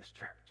pastor of this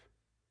church.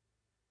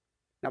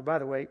 Now, by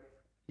the way,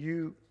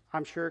 you,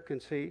 I'm sure, can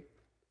see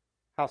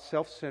how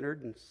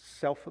self-centered and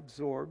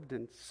self-absorbed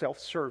and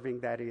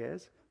self-serving that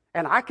is.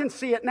 And I can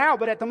see it now,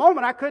 but at the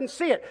moment I couldn't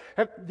see it.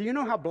 Do you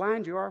know how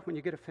blind you are when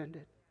you get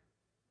offended?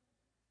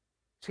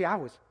 See, I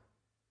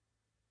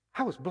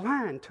was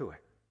blind to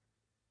it.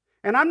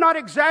 And I'm not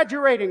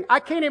exaggerating. I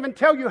can't even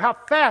tell you how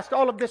fast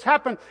all of this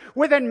happened.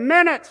 Within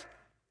minutes,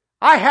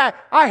 I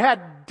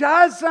had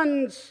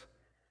dozens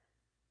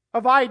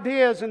of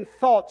ideas and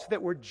thoughts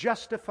that were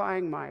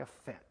justifying my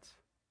offense.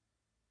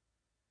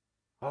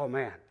 Oh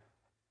man,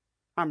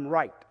 I'm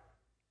right.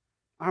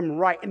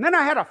 And then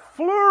I had a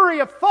flurry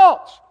of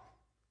thoughts.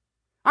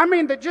 I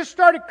mean, that just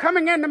started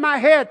coming into my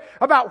head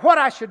about what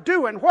I should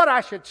do and what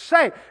I should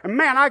say. And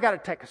man, I got to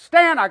take a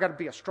stand. I got to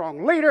be a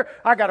strong leader.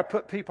 I got to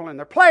put people in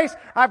their place.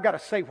 I've got to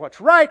say what's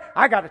right.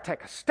 I got to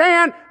take a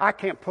stand. I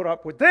can't put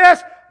up with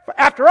this.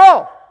 After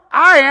all,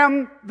 I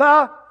am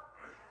the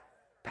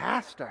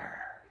pastor.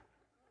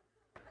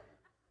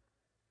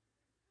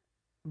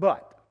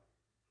 But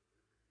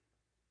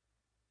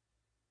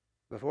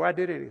before I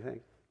did anything,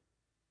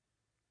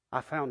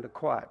 I found a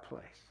quiet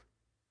place.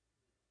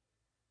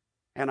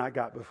 And I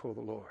got before the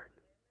Lord.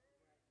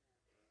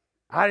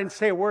 I didn't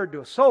say a word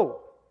to a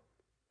soul.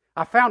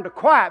 I found a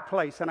quiet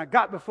place and I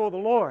got before the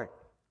Lord.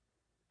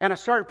 And I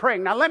started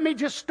praying. Now let me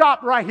just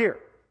stop right here.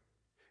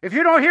 If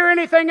you don't hear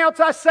anything else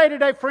I say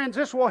today, friends,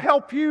 this will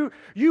help you.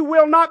 You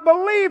will not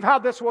believe how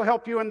this will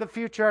help you in the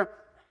future.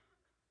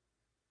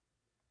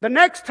 The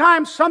next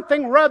time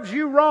something rubs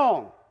you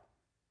wrong,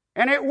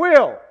 and it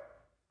will.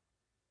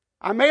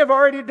 I may have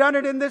already done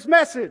it in this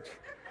message.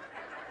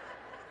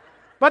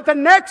 But the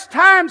next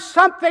time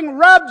something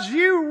rubs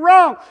you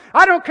wrong,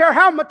 I don't care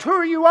how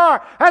mature you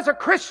are as a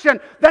Christian,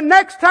 the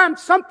next time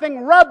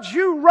something rubs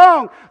you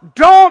wrong,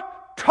 don't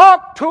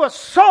talk to a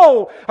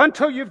soul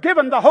until you've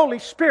given the Holy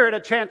Spirit a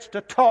chance to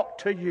talk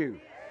to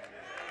you.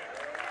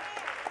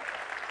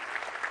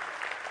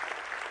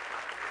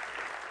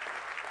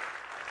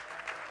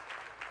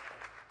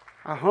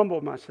 I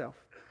humbled myself.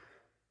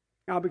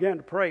 I began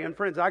to pray. And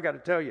friends, I got to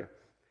tell you,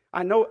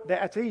 I know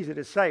that's easy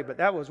to say, but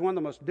that was one of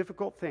the most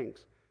difficult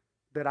things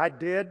that I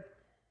did.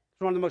 It's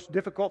one of the most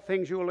difficult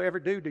things you will ever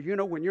do. Do you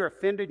know when you're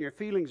offended and your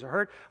feelings are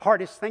hurt,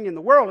 hardest thing in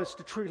the world is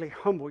to truly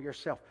humble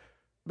yourself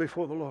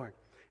before the Lord.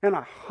 And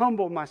I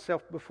humbled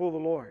myself before the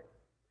Lord.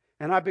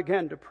 And I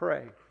began to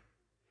pray.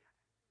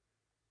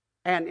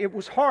 And it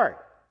was hard.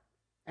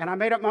 And I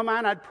made up my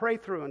mind I'd pray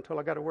through until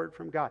I got a word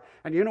from God.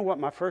 And you know what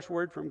my first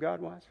word from God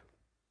was?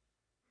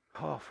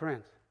 Oh,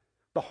 friends,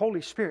 the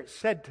Holy Spirit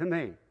said to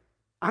me,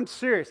 I'm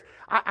serious.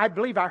 I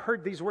believe I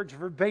heard these words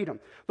verbatim.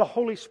 The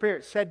Holy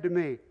Spirit said to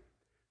me,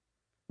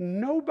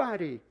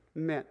 nobody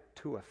meant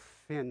to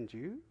offend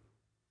you.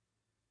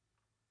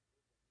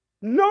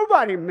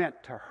 Nobody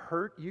meant to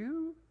hurt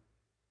you.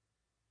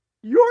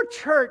 Your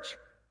church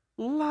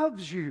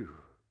loves you.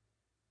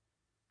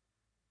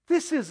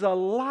 This is a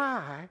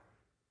lie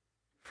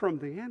from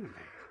the enemy.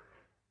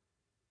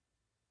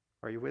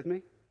 Are you with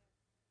me?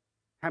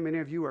 How many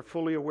of you are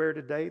fully aware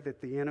today that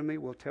the enemy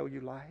will tell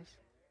you lies?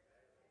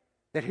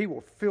 That he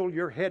will fill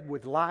your head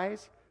with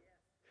lies?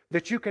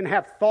 That you can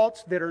have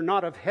thoughts that are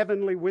not of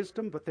heavenly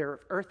wisdom, but they're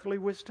of earthly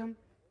wisdom?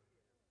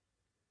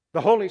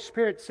 The Holy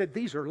Spirit said,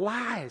 these are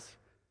lies.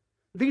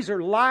 These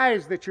are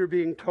lies that you're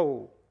being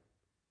told.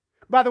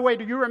 By the way,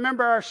 do you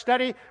remember our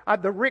study,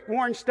 the Rick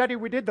Warren study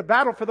we did, The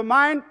Battle for the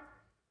Mind?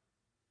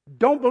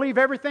 Don't believe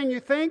everything you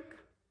think.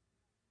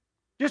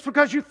 Just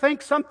because you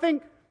think something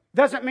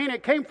doesn't mean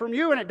it came from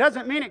you, and it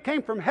doesn't mean it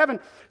came from heaven.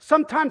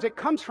 Sometimes it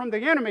comes from the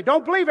enemy.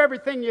 Don't believe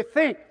everything you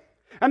think.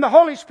 And the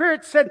Holy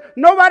Spirit said,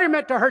 nobody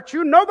meant to hurt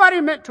you. Nobody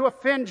meant to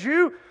offend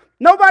you.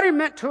 Nobody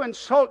meant to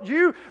insult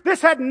you.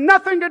 This had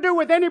nothing to do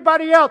with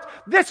anybody else.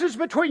 This is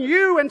between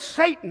you and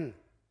Satan.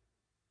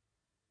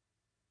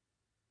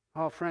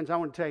 Oh, friends, I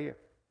want to tell you,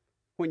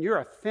 when you're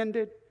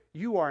offended,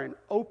 you are an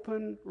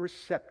open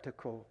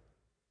receptacle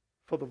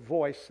for the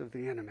voice of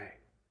the enemy.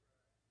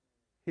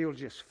 He'll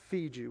just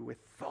feed you with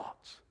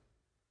thoughts.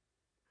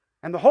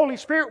 And the Holy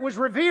Spirit was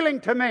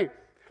revealing to me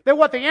that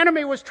what the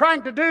enemy was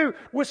trying to do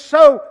was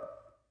sow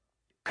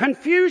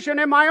confusion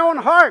in my own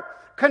heart,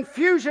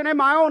 confusion in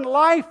my own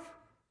life.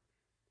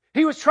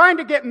 He was trying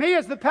to get me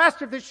as the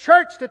pastor of this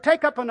church to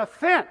take up an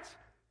offense.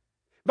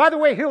 By the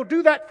way, he'll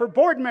do that for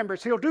board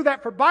members. He'll do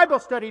that for Bible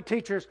study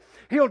teachers.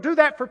 He'll do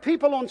that for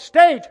people on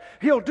stage.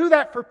 He'll do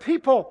that for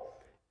people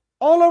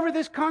all over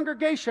this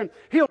congregation.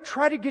 He'll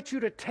try to get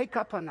you to take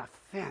up an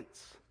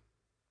offense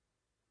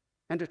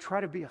and to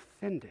try to be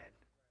offended.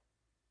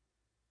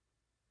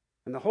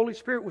 And the Holy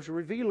Spirit was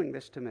revealing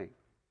this to me.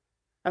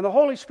 And the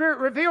Holy Spirit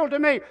revealed to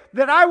me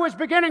that I was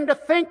beginning to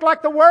think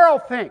like the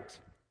world thinks.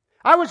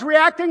 I was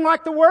reacting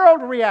like the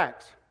world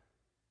reacts.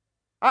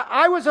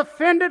 I was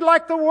offended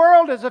like the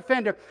world is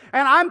offended.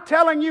 And I'm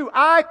telling you,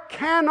 I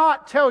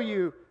cannot tell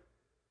you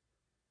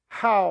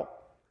how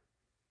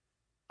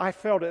I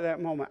felt at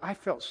that moment. I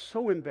felt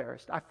so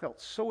embarrassed. I felt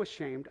so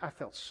ashamed. I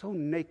felt so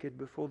naked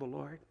before the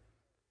Lord.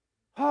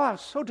 Oh, I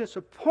was so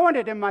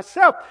disappointed in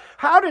myself.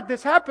 How did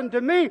this happen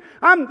to me?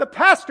 I'm the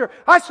pastor.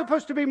 I'm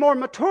supposed to be more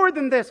mature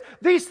than this.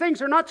 These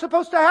things are not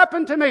supposed to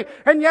happen to me.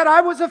 And yet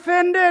I was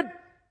offended.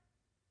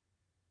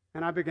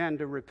 And I began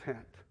to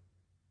repent.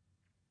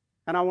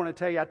 And I want to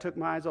tell you, I took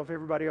my eyes off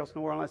everybody else in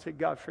the world and I said,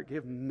 God,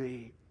 forgive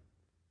me.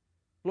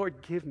 Lord,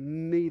 give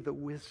me the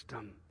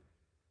wisdom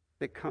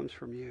that comes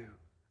from you.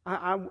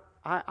 I'm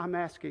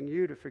asking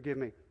you to forgive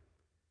me.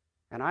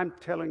 And I'm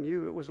telling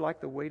you, it was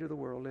like the weight of the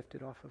world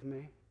lifted off of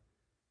me.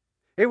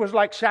 It was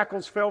like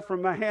shackles fell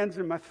from my hands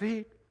and my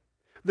feet.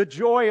 The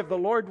joy of the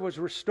Lord was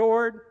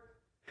restored.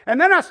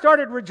 And then I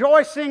started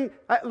rejoicing.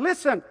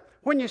 Listen,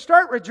 when you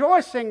start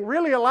rejoicing,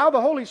 really allow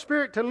the Holy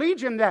Spirit to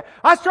lead you in that.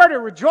 I started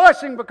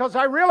rejoicing because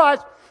I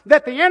realized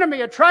that the enemy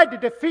had tried to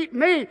defeat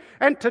me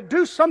and to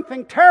do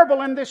something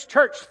terrible in this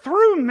church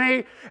through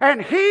me,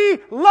 and he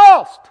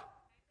lost.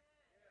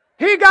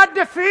 He got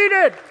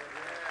defeated.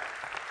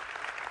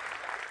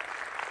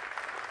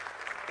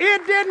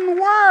 It didn't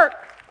work.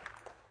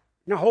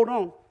 Now hold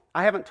on.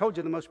 I haven't told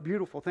you the most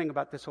beautiful thing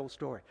about this whole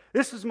story.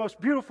 This is the most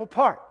beautiful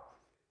part.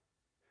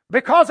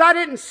 Because I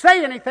didn't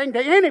say anything to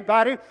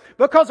anybody,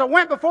 because I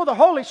went before the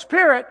Holy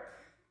Spirit,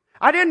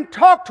 I didn't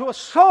talk to a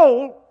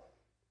soul.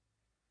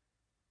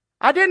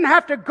 I didn't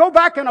have to go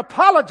back and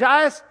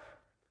apologize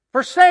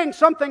for saying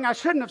something I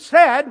shouldn't have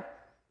said.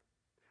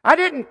 I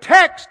didn't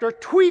text or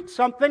tweet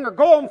something or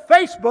go on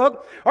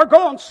Facebook or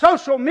go on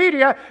social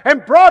media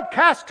and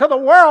broadcast to the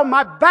world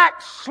my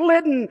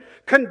backslidden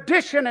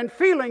condition and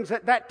feelings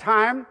at that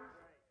time.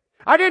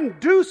 I didn't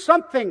do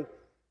something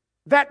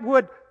that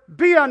would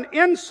be an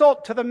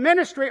insult to the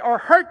ministry or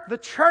hurt the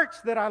church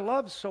that I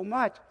love so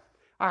much.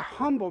 I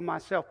humble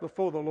myself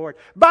before the Lord.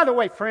 By the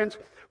way, friends,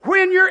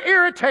 when you're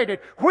irritated,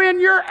 when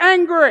you're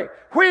angry,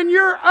 when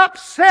you're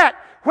upset,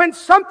 when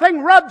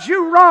something rubs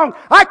you wrong,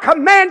 I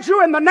command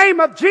you in the name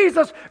of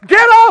Jesus,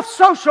 get off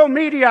social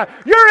media.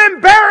 You're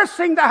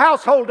embarrassing the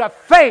household of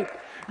faith.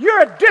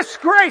 You're a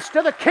disgrace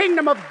to the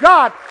kingdom of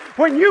God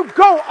when you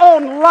go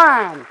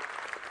online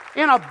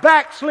in a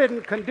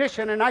backslidden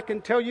condition. And I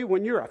can tell you,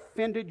 when you're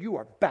offended, you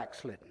are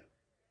backslidden.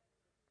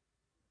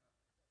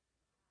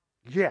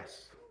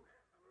 Yes.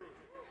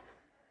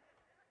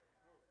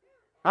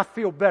 I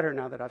feel better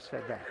now that I've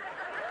said that.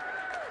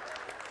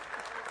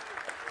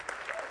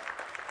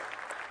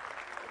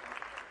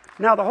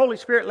 Now, the Holy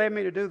Spirit led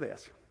me to do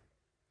this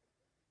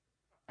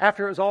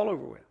after it was all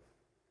over with.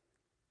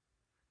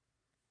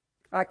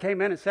 I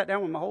came in and sat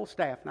down with my whole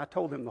staff, and I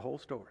told them the whole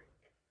story.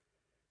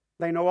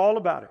 They know all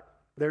about it.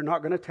 They're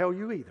not going to tell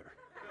you either.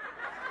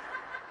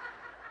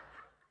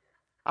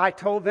 I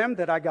told them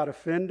that I got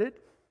offended.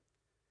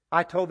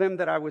 I told them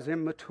that I was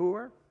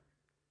immature.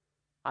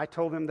 I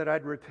told them that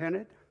I'd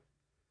repented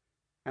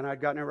and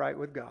I'd gotten it right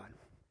with God.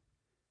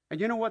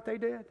 And you know what they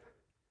did?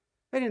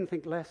 They didn't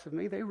think less of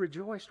me. They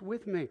rejoiced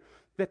with me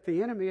that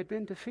the enemy had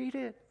been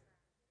defeated.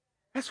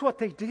 That's what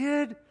they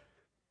did.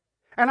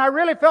 And I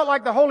really felt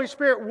like the Holy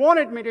Spirit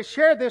wanted me to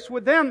share this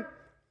with them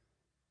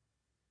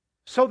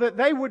so that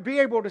they would be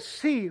able to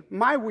see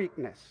my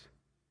weakness,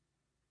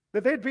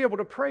 that they'd be able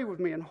to pray with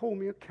me and hold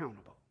me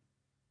accountable.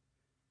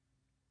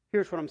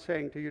 Here's what I'm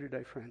saying to you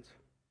today, friends.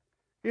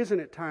 Isn't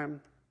it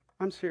time,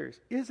 I'm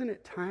serious, isn't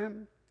it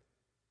time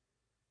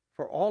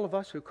for all of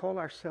us who call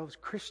ourselves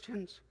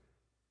Christians,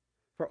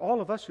 for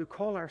all of us who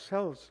call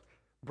ourselves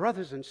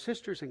brothers and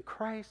sisters in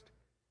Christ,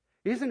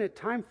 isn't it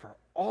time for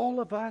all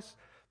of us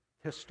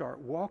to start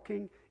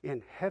walking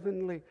in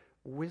heavenly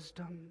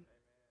wisdom?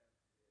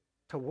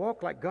 To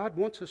walk like God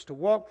wants us to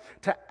walk,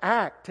 to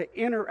act, to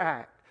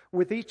interact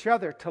with each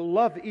other, to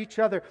love each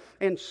other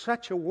in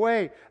such a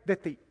way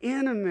that the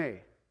enemy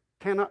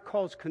cannot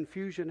cause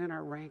confusion in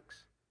our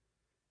ranks,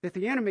 that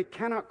the enemy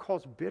cannot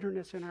cause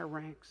bitterness in our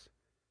ranks,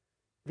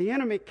 the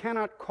enemy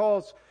cannot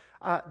cause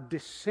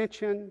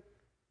dissension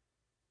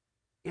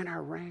in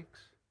our ranks.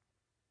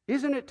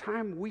 Isn't it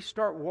time we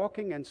start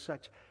walking in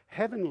such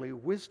heavenly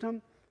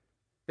wisdom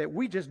that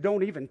we just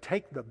don't even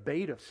take the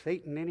bait of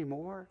Satan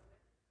anymore?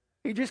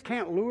 He just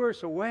can't lure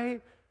us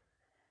away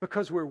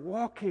because we're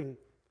walking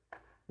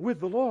with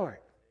the Lord.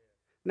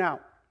 Now,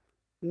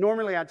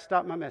 normally I'd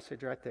stop my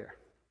message right there.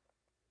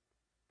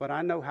 But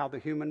I know how the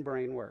human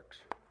brain works.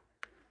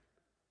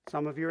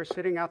 Some of you are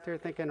sitting out there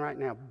thinking right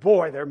now,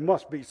 boy, there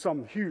must be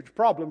some huge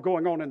problem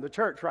going on in the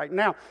church right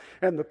now,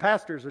 and the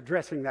pastor's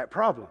addressing that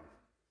problem.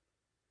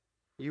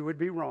 You would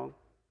be wrong.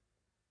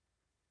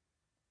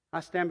 I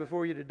stand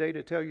before you today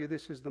to tell you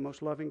this is the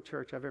most loving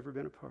church I've ever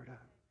been a part of.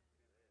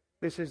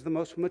 This is the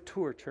most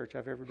mature church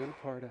I've ever been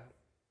a part of.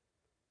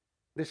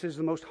 This is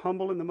the most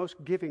humble and the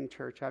most giving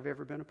church I've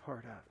ever been a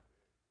part of.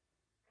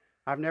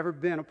 I've never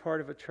been a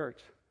part of a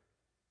church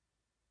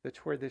that's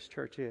where this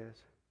church is.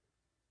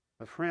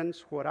 But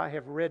friends, what I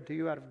have read to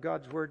you out of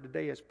God's Word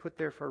today is put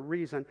there for a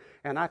reason,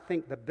 and I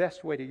think the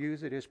best way to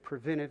use it is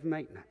preventive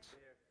maintenance.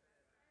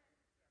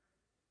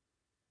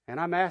 And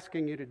I'm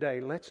asking you today,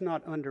 let's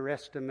not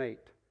underestimate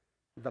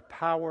the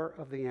power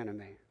of the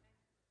enemy.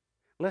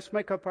 Let's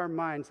make up our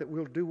minds that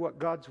we'll do what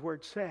God's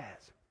Word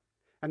says,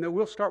 and that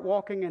we'll start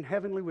walking in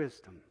heavenly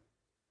wisdom,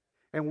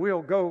 and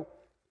we'll go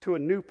to a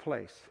new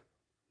place,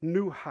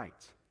 new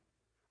heights,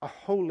 a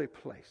holy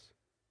place.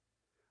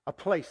 A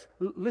place,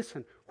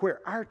 listen, where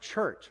our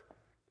church,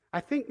 I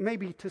think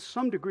maybe to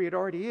some degree it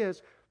already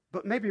is,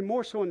 but maybe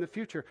more so in the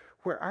future,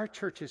 where our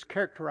church is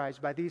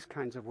characterized by these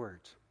kinds of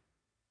words.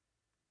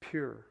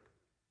 Pure,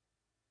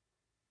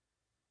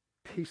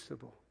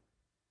 peaceable,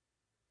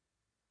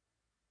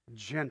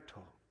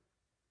 gentle,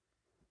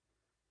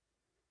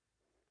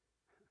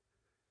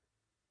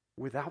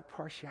 without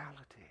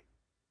partiality,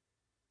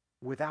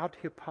 without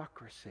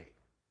hypocrisy,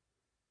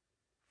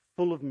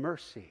 full of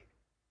mercy,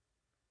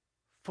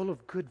 full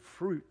of good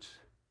fruits.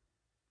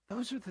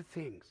 Those are the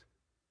things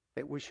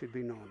that we should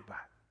be known by.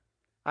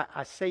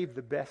 I saved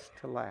the best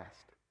to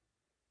last.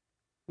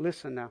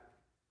 Listen now,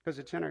 because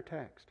it's in our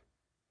text.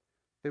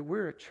 That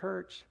we're a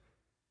church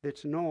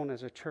that's known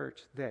as a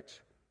church that's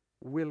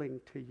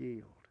willing to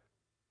yield.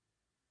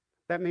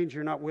 That means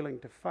you're not willing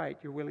to fight,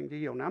 you're willing to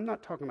yield. Now, I'm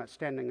not talking about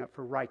standing up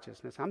for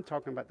righteousness. I'm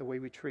talking about the way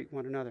we treat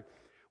one another.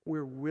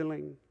 We're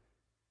willing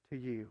to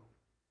yield.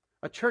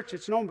 A church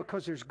that's known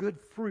because there's good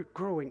fruit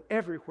growing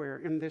everywhere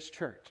in this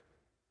church.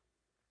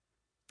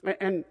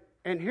 And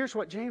here's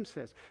what James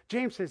says.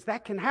 James says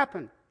that can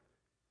happen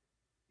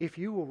if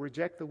you will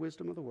reject the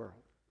wisdom of the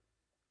world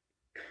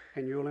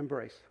and you'll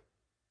embrace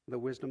the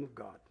wisdom of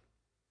God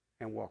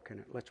and walk in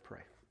it. Let's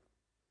pray.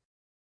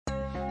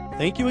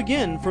 Thank you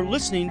again for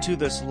listening to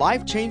this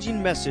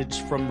life-changing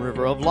message from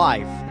River of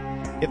Life.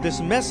 If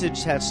this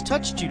message has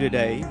touched you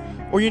today,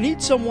 or you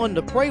need someone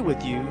to pray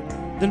with you,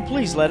 then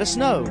please let us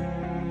know.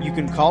 You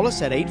can call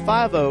us at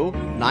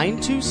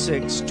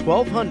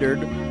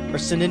 850-926-1200 or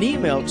send an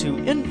email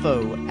to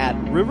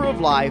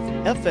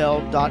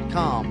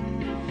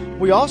info@riveroflifefl.com.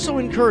 We also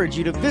encourage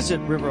you to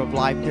visit River of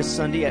Life this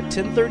Sunday at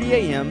 10:30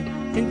 a.m.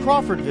 in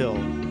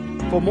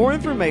Crawfordville. For more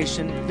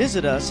information,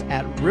 visit us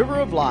at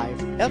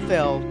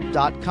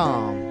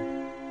riveroflifefl.com.